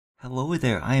Hello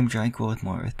there, I am GiantGrotle with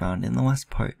more EarthBound. In the last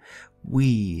part,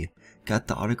 we got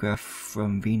the autograph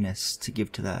from Venus to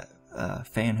give to that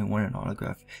fan who wanted an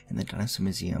autograph in the Dinosaur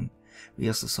Museum. We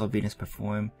also saw Venus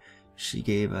perform. She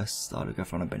gave us the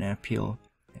autograph on a banana peel,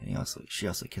 and she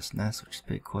also kissed Ness, which is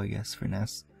pretty cool, I guess, for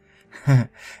Ness.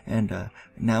 And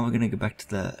now we're gonna go back to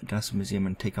the Dinosaur Museum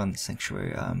and take on the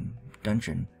Sanctuary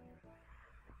dungeon.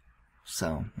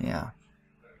 So, yeah.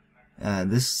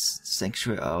 This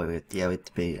sanctuary, we have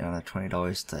to pay another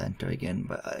 $20 to enter again,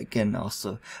 but again,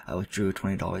 also, I withdrew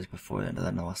 $20 before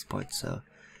the last part, so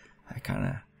I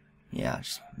kinda,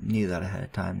 just knew that ahead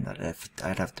of time, that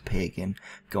I'd have to pay again,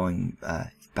 going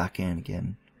back in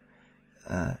again,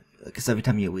 because every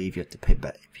time you leave, you have to pay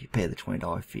back, if you pay the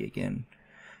 $20 fee again,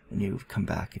 and you come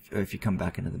back, if you come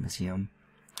back into the museum.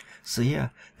 So yeah,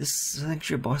 this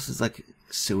sanctuary boss is like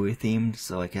sewer themed,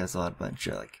 so like it has a bunch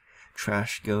of like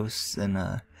trash ghosts and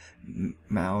a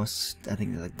mouse. I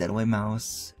think there's like deadaway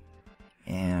mouse,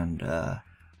 and I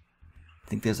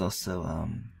think there's also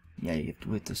you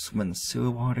have to swim in the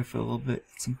sewer water for a little bit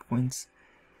at some points.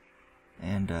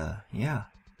 And yeah,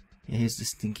 here's the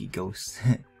stinky ghost.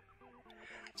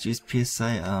 So use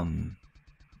PSI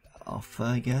alpha,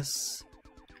 I guess.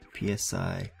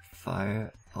 PSI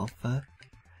fire alpha.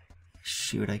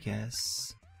 Shoot, I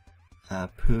guess.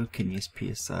 Pooh can use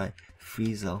PSI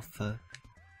freeze alpha.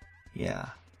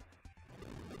 Yeah,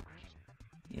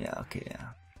 okay, yeah.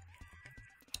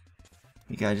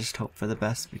 We gotta just hope for the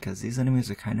best, because these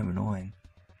enemies are kind of annoying.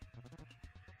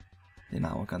 Did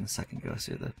not work on the second ghost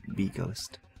or the B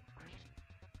ghost.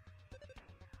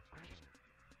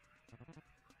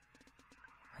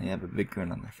 They have a big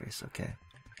grin on their face, okay.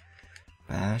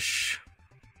 Bash.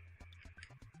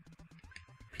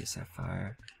 PSI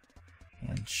fire.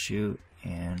 And shoot.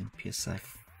 And PSI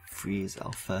freeze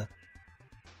alpha.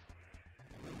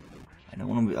 I don't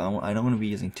want to be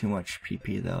using too much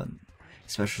PP though,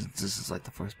 especially since this is like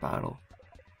the first battle.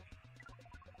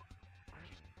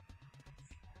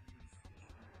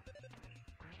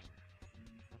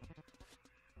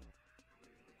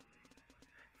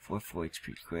 Four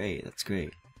HP, great, that's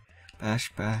great.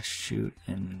 Bash, bash, shoot,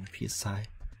 and PSI.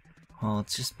 Well,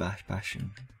 it's just bash,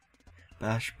 bashing.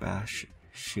 Bash, bash,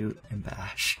 shoot, and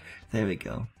bash. There we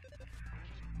go.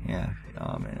 Yeah,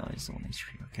 oh man, I just don't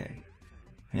HP, okay.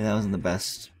 Yeah, that wasn't the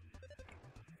best.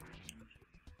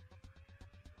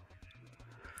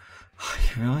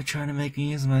 You're really trying to make me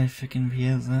use my freaking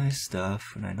PSI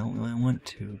stuff, and I don't really want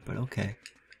to, but okay.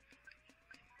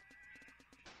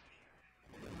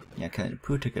 Yeah, kinda,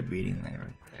 Pooh took a beating there,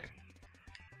 right there.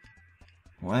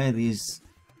 Why are these...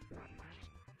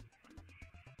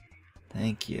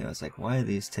 Thank you. I was like, why are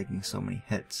these taking so many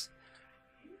hits?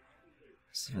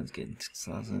 Steven's getting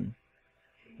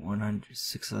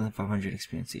 6,500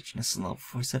 experience each. Ness is level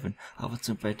 47. Offense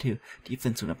went up by 2.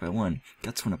 Defense went up by 1.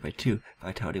 Guts went up by 2.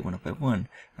 Vitality went up by 1.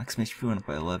 Maximum HP went up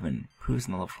by 11. Pooh's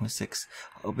in level 26.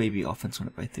 Oh baby, offense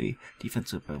went up by 3.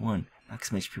 Defense went up by 1.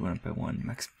 Maximum HP went up by 1.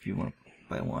 Max HP went up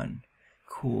by 1.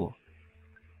 Cool.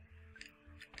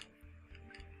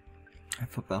 I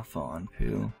put alpha on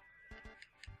Pooh.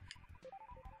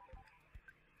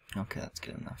 Okay, that's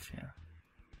good enough, yeah.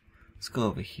 Let's go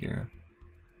over here.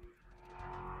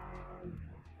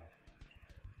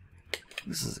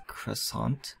 This is a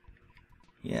croissant.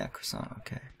 Yeah, croissant,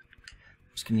 okay.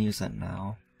 I'm just gonna use that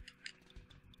now.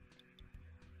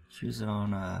 Let's use it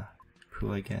on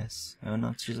Pooh, I guess. Oh no,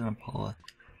 let's use it on Paula.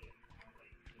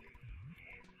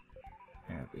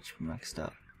 Yeah, bitch, maxed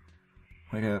up.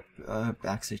 Wait up,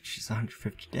 actually she's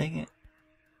 150, dang it.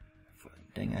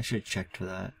 Dang, I should have checked for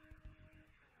that.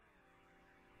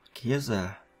 He has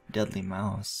a deadly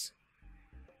mouse,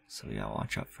 so we gotta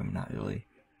watch out for him, not really.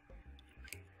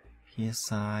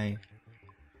 PSI,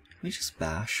 we just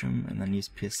bash him and then use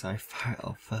PSI fire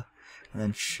alpha, and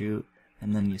then shoot,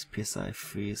 and then use PSI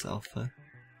freeze alpha.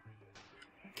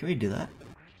 Can we do that?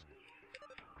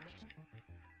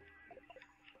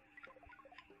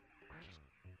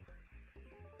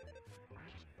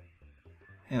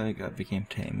 There we go, it became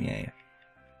tame, yay.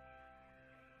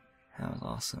 That was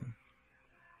awesome.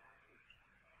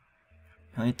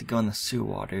 I need to go in the sewer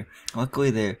water.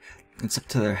 Luckily it's up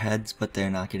to their heads, but they're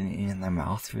not getting it in their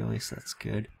mouth really, so that's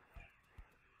good.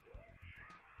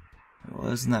 What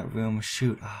was in that room?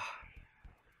 Shoot.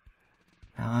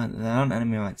 Now an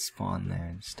enemy might spawn there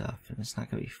and stuff, and it's not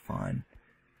gonna be fun.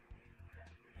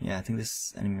 Yeah, I think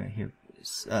this enemy right here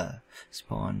is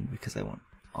spawned because I went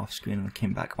off screen and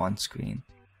came back on screen.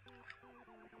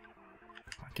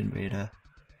 Fucking beta.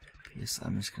 PSI,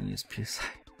 I'm just gonna use PSI.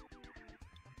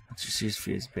 Let's just use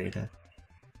freeze beta.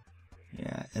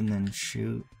 Yeah, and then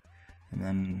shoot, and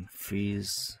then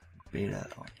freeze beta.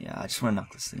 Oh, yeah, I just want to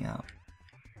knock this thing out.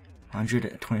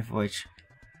 124H.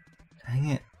 Dang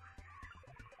it.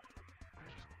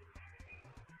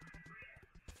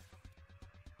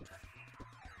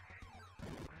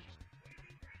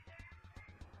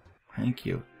 Thank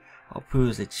you. Oh, Pooh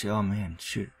is a oh man,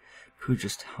 shoot. Pooh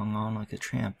just hung on like a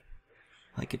champ.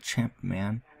 Like a champ,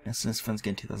 man. Nessun and his friends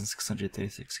getting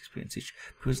 2,636 experience each.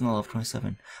 Pooh's in the level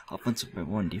 27. Offense up by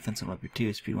 1, defense up by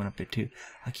 2, speed 1 up by 2,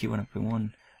 IQ 1 up by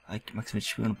 1, max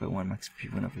HP 1 up by 1, max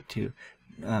HP 1 up by 2.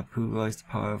 Pooh realized the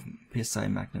power of PSI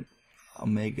Magnet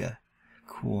Omega.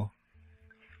 Cool.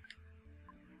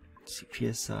 Let's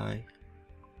see, PSI.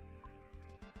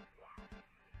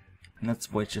 And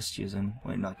that's what just using.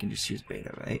 Wait, no, I can just use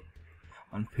beta, right?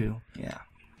 On Pooh? Yeah.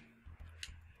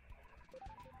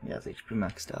 Yeah, it's HP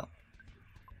maxed out.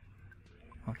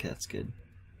 Okay, that's good.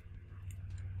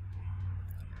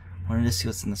 Wanted to see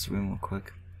what's in this room real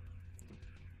quick.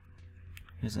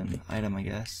 Here's an item, I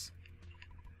guess.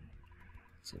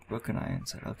 It's a broken iron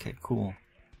set. Okay, cool.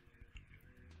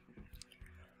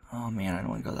 Oh man, I don't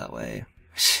want to go that way.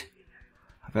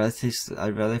 I'd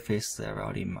rather face the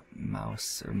rowdy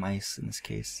mouse or mice in this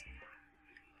case.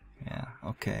 Yeah.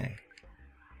 Okay.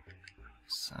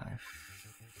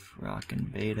 Rockin'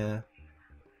 beta.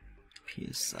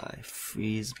 PSI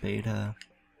freeze beta.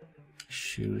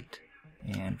 Shoot.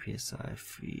 And PSI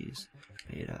freeze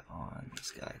beta on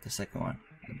this guy. The second one.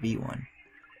 The B one.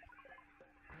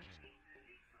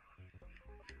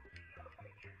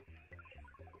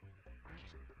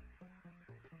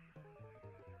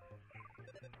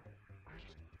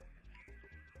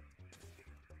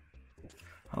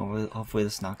 Oh, hopefully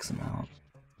this knocks him out.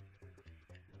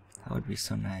 That would be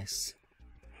so nice.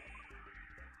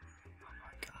 Oh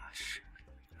my gosh.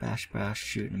 Bash, bash,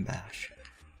 shoot, and bash.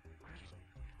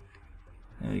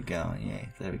 There we go. Yay.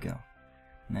 There we go.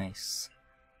 Nice.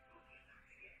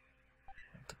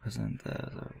 To present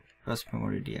the Rust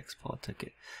Promoter DX Paul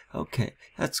ticket. Okay,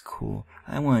 that's cool.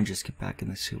 I want to just get back in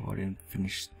the sea water and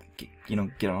finish,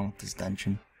 get on with this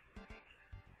dungeon.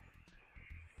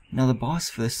 Now the boss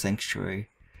for this sanctuary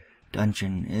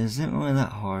dungeon isn't really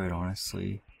that hard,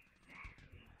 honestly.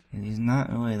 And he's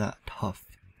not really that tough.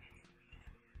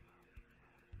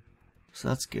 So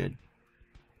that's good.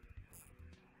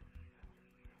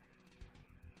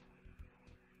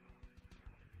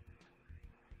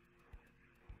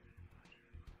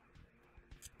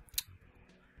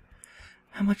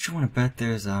 How much you want to bet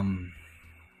there's gonna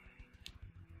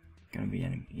be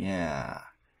enemy? Yeah,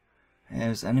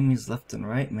 there's enemies left and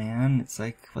right, man. It's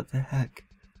like, what the heck?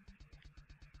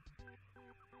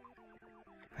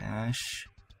 Bash,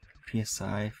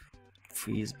 PSI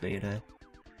freeze beta,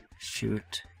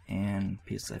 shoot, and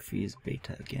PSI freeze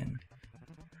beta again.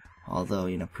 Although,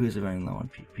 Pooh's running low on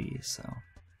PP, so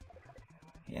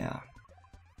yeah.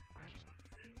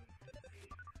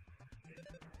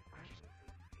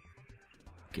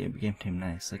 Game team,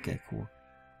 nice. Okay, cool.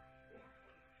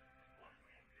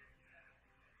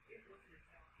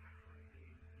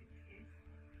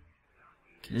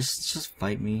 Okay, just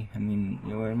fight me. I mean,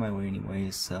 you're in my way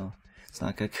anyways, so it's not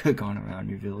like I could have gone around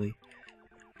you really.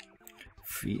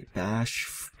 Free bash,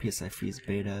 PSI freeze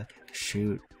beta,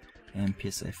 shoot, and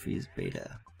PSI freeze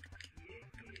beta.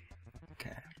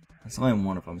 Okay, that's only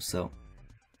one of them, so.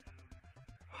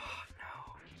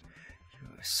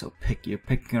 So picky, you're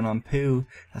picking on Pooh.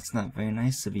 That's not very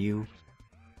nice of you.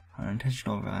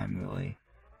 Unintentional rhyme, really.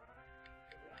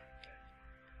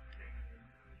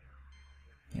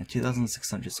 Yeah,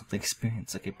 2,600 something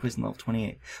experience. Okay, prison level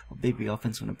 28. Oh baby,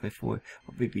 offense went up by 4.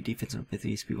 Oh baby, defense went up by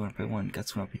 3. Speed went up by 1.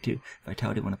 Guts went up by 2.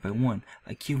 Vitality went up by 1.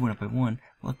 IQ went up by 1.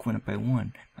 Luck went up by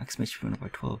 1. Max HP went up by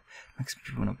 12. Max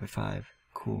HP went up by 5.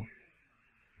 Cool.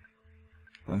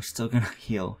 But I'm still gonna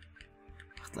heal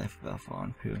with Life of Alpha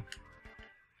on Pooh.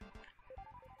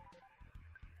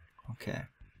 Okay.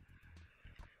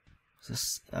 Is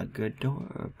this a good door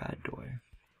or a bad door?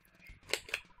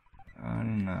 I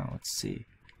don't know. Let's see.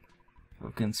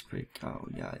 Broken Sprig. Oh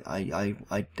yeah,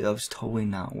 that was totally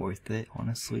not worth it,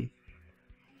 honestly.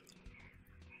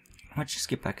 I might just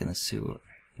get back in the sewer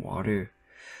water.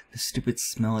 The stupid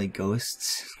smelly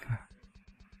ghosts.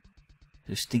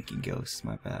 They're stinky ghosts.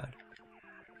 My bad.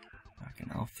 Back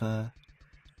in alpha.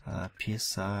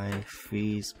 PSI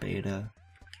freeze beta.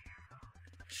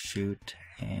 Shoot,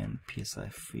 and PSI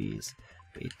freeze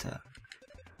beta.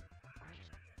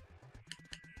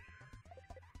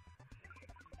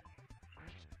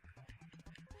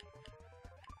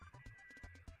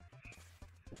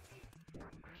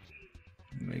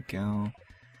 There we go.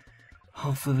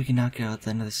 Hopefully we can knock it out at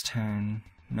the end of this turn.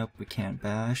 Nope, we can't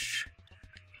bash.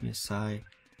 PSI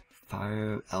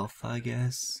fire alpha, I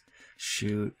guess.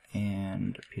 shoot,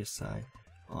 and PSI.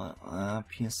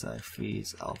 PSI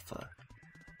freeze alpha.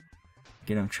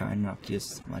 Again, I'm trying not to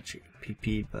use much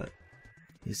PP, but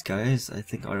these guys, I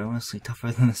think, are honestly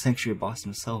tougher than the Sanctuary boss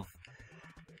himself.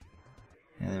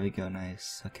 Yeah, there we go,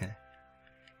 nice, okay.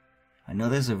 I know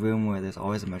there's a room where there's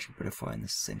always a magic butterfly in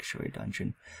this Sanctuary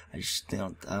dungeon. I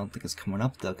don't think it's coming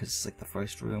up though, because it's like the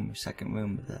first room or second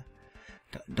room of the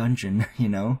dungeon, you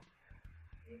know?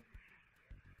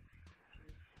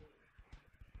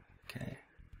 Okay,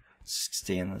 let's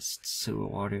stay in the sewer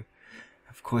water.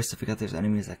 Of course, I forgot there's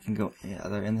enemies that can go. Yeah,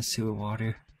 they're in the sewer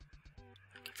water.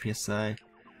 PSI,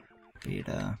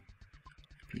 beta,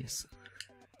 PSI,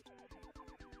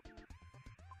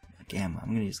 gamma. I'm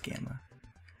gonna use gamma.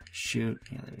 Shoot.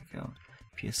 Yeah, there we go.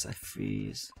 PSI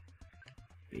freeze.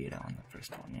 Beta on the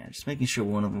first one. Yeah, just making sure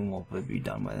one of them will be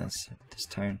done by this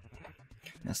turn.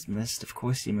 That's missed. Of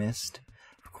course he missed.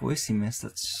 Of course he missed.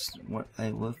 That's what I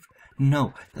live.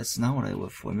 No, that's not what I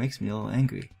live for. It makes me a little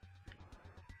angry.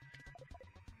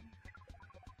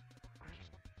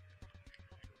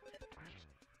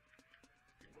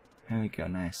 There we go,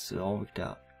 nice. It all worked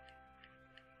out.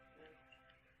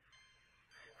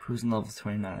 Who's in level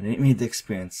 29? I didn't read the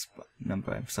experience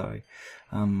number, I'm sorry.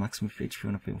 Maximum HP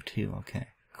went up by 2. Okay,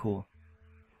 cool.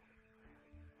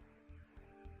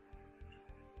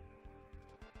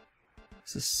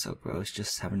 This is so gross,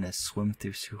 just having to swim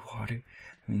through sewer water.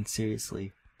 I mean,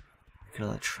 seriously. Look at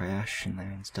all that trash in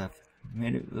there and stuff.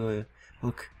 Made it really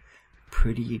look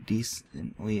pretty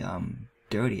decently,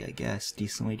 dirty, I guess.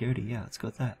 Decently dirty, yeah, let's go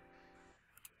with that.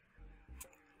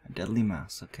 A deadly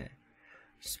mouse, okay.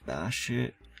 Smash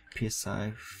it,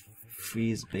 PSI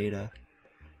freeze beta,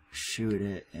 shoot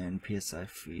it, and PSI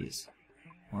freeze.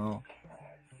 Well,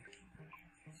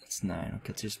 it's 9.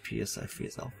 Okay, it's just PSI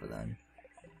freeze alpha then.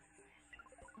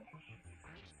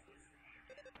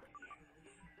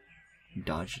 You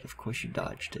dodged it, of course you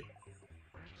dodged it.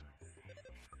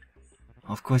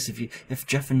 Of course, if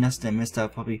Jeff and Nesta missed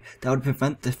out, probably that would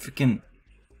prevent the freaking.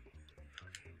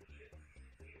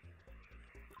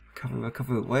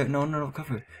 Recover. Wait, no,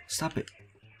 cover. Stop it.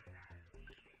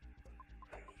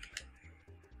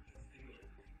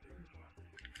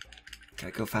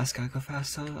 Gotta go fast.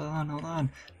 Hold on.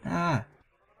 Ah.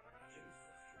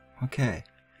 Okay.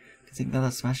 I think now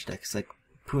that smash deck is like,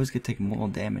 Pooh's gonna take more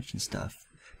damage and stuff.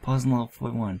 Pause in level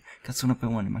 41. Guts went up by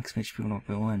 1. Max HP went up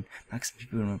by 1. Max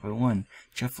HP went up by 1.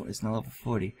 Jeff is now level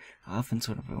 40. Offense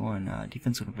went up by 1.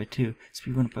 Defense went up by 2.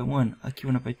 Speed went up by 1. IQ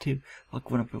went up by 2.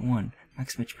 Luck went up by 1.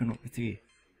 Max HP went up by 3.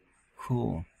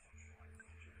 Cool.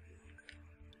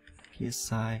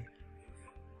 PSI.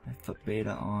 I put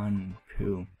beta on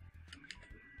Pooh.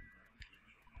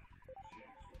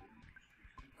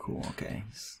 Cool, okay.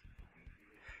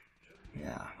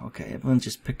 Yeah, okay, everyone's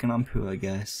just picking on Pooh, I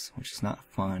guess, which is not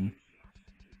fun.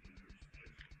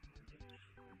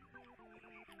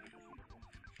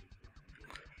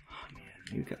 Oh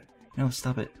man, you got. No,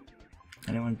 stop it.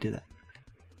 I didn't want to do that.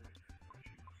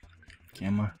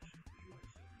 Gamma.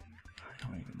 I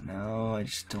don't even know, I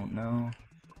just don't know.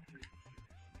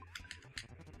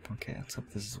 Okay, let's hope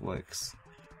this works.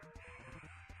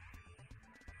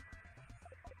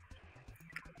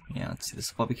 Yeah, let's see, this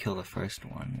will probably kill the first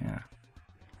one, yeah.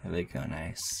 There we go,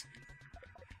 nice.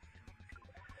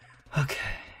 Okay,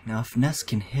 now if Ness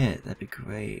can hit, that'd be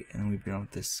great, and we've been on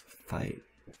with this fight.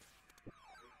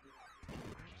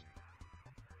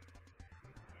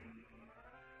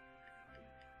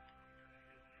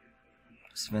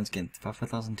 This event's getting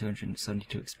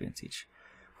 5,272 experience each.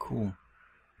 Cool.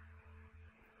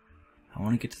 I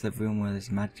want to get to the room where there's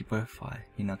a magic butterfly,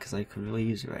 you know, because I could really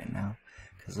use it right now.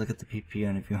 Because look at the PP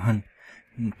on everyone.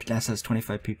 Ness has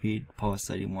 25 PP, Paul has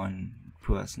 31,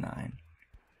 Pooh has 9.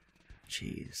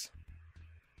 Jeez.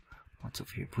 What's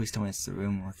over here? Please tell me it's the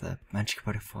room with the magic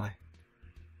butterfly.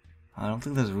 I don't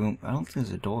think there's a room. I don't think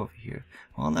there's a door over here.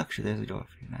 Well, actually, there's a door over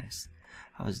here. Nice.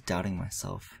 I was doubting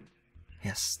myself.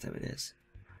 Yes, there it is.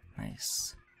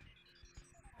 Nice.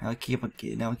 Now we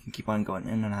can keep on going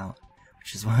in and out,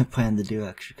 which is what I plan to do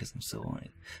actually, because I'm so on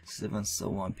it. Since everyone's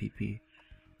so on PP.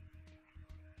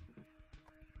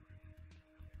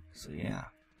 So yeah.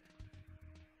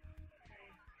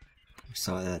 I'm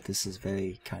sorry that this is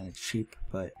very kind of cheap,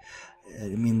 but I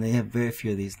mean they have very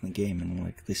few of these in the game, and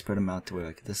like they spread them out to where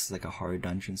like this is like a hard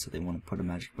dungeon, so they want to put a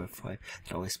magic butterfly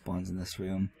that always spawns in this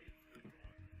room.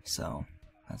 So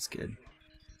that's good.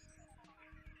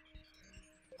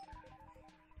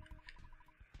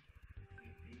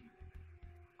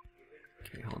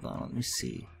 Okay, hold on, let me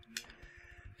see.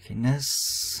 Okay,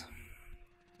 Ness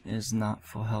is not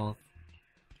full health.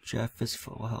 Jeff is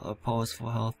full health. Paul is full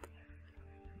health.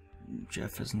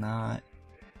 Jeff is not.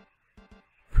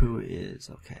 Pooh is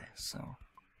okay. So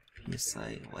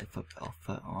PSI life up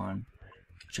alpha on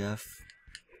Jeff.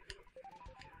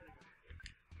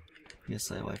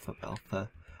 PSI life up alpha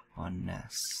on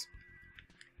Ness.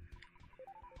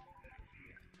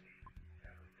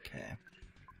 Okay.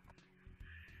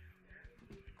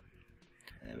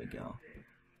 There we go.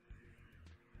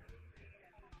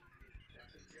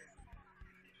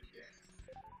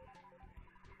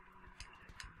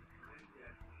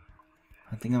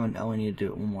 I think I only need to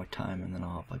do it one more time and then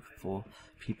I'll have like full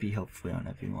PP hopefully on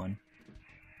everyone.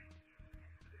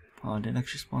 Oh, it didn't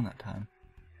actually spawn that time.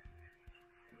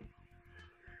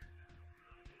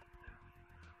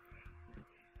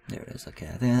 There it is. Okay,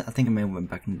 I think I may have went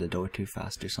back into the door too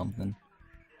fast or something.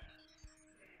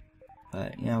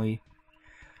 But yeah, we're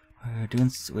doing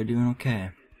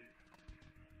okay.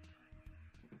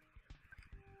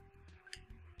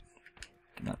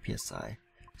 Not PSI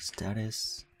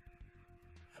status.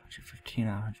 115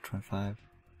 out of 125.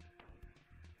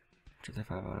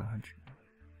 135 out of 100.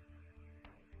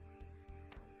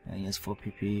 Yeah, he has 4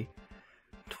 PP.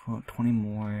 20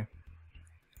 more.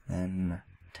 Then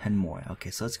 10 more.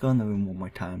 Okay, so let's go in the room one more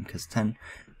time because 10.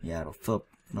 Yeah, it'll fill up.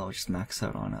 It'll just max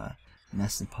out on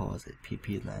Ness and Paul's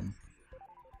PP then.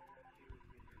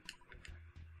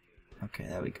 Okay,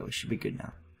 there we go. We should be good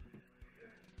now.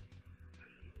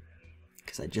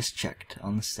 Because I just checked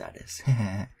on the status.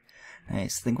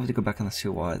 Nice. I think we have to go back in the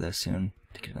sewer water there soon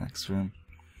to get to the next room.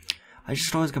 I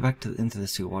just always go back into the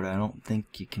sewer water. I don't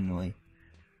think you can really.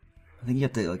 I think you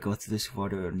have to like go through the sewer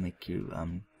water and make you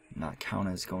not count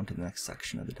as going to the next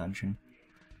section of the dungeon.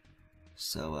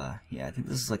 So yeah, I think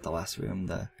this is like the last room.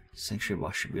 The sanctuary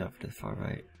boss should be off to the far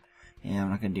right. Yeah, I'm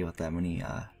not gonna deal with that many.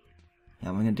 Yeah,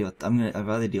 I'd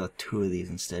rather deal with 2 of these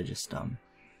instead of just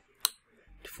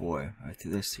 4. Alright,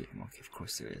 there's 3. Okay, of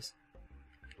course there is.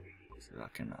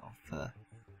 Rockin' alpha.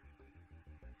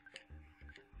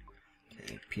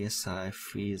 Okay, PSI,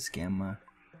 freeze, gamma.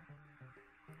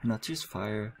 No, choose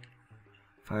fire.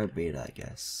 Fire beta, I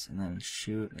guess. And then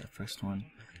shoot, the first one.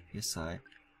 PSI,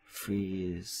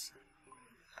 freeze,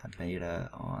 beta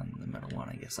on the middle one,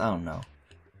 I guess. I don't know.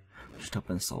 Just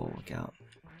hoping this will work out.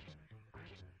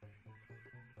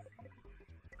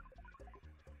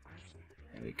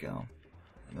 There we go.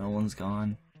 The middle one's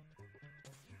gone.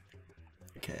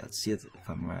 Okay, let's see if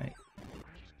I'm right.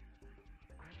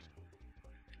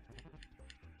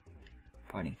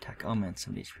 Biting tech. Oh man,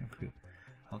 70 HP on Pooh.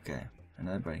 Okay,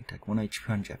 another biting tech. 1 HP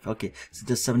on Jeff. Okay, so it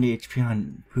does 70 HP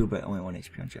on Pooh, but only 1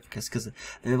 HP on Jeff. Because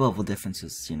their level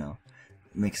differences, you know,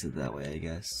 makes it that way, I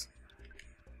guess.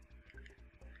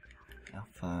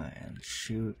 Alpha and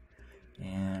shoot.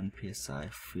 And PSI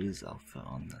freeze alpha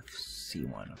on the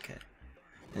C1. Okay,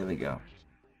 there we go.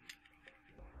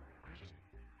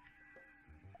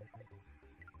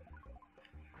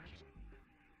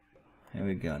 There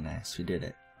we go, nice, we did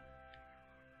it.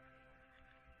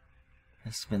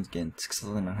 This spin's getting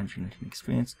 6,919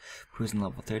 experience. Pooh's in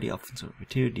level 30, offense over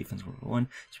 2, defense over 1,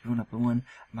 HP 1 up by 1,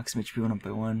 maximum HP 1 up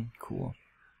by 1, cool.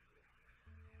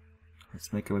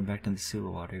 Let's make our way back to the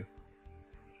sewer water.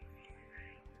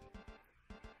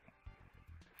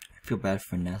 I feel bad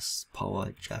for Ness,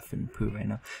 Paula, Jeff, and Pooh right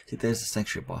now. See, there's the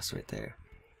sanctuary boss right there.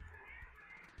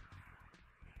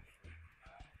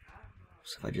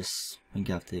 So if I just, we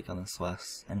have to take on this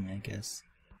last enemy, I guess.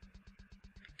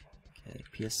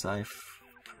 Okay, PSI,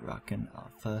 rockin'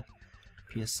 alpha,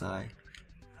 PSI,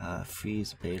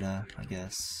 freeze beta, I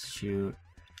guess, shoot,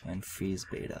 and freeze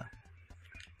beta.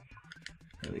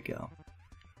 There we go.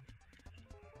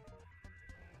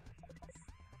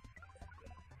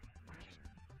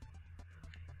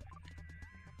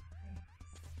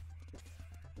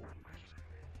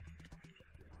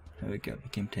 There we go,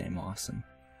 became tame, awesome.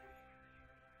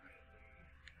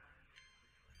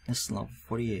 This is level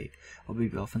 48.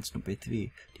 LBB offense went up by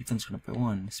 3, defense went up by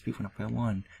 1, speed went up by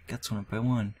 1, guts went up by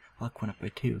 1, luck went up by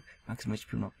 2, maximum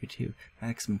HP went up by 2,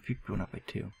 maximum PP went up by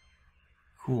 2.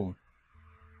 Cool.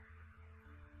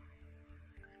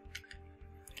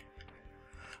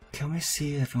 Okay, let me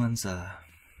see everyone's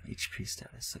HP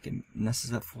status. Okay, Ness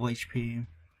is at full HP,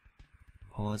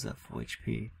 Paul is at full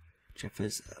HP, Jeff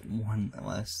is at 1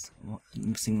 less,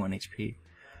 missing 1 HP.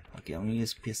 Okay, I'm gonna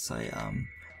use PSI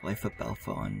life up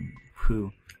alpha on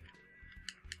Pooh.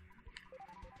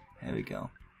 There we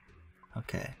go.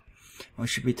 Okay, we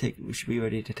should be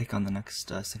ready to take on the next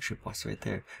sanctuary boss right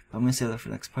there. But I'm gonna save that for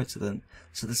the next part. So this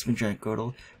has been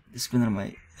GiantGrotle. This has been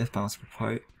my EarthBound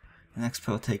part. The next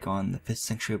part will take on the 5th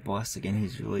sanctuary boss. Again,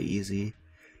 he's really easy.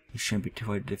 He shouldn't be too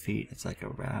hard to defeat. It's like a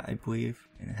rat, I believe,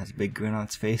 and it has a big grin on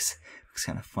its face. Looks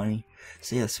kind of funny.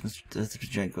 So yeah, this was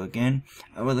GiantGrotle again.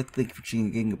 I would like to thank you for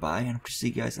tuning in. Goodbye, and I hope to see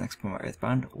you guys next time on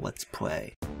EarthBound. Let's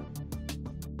play.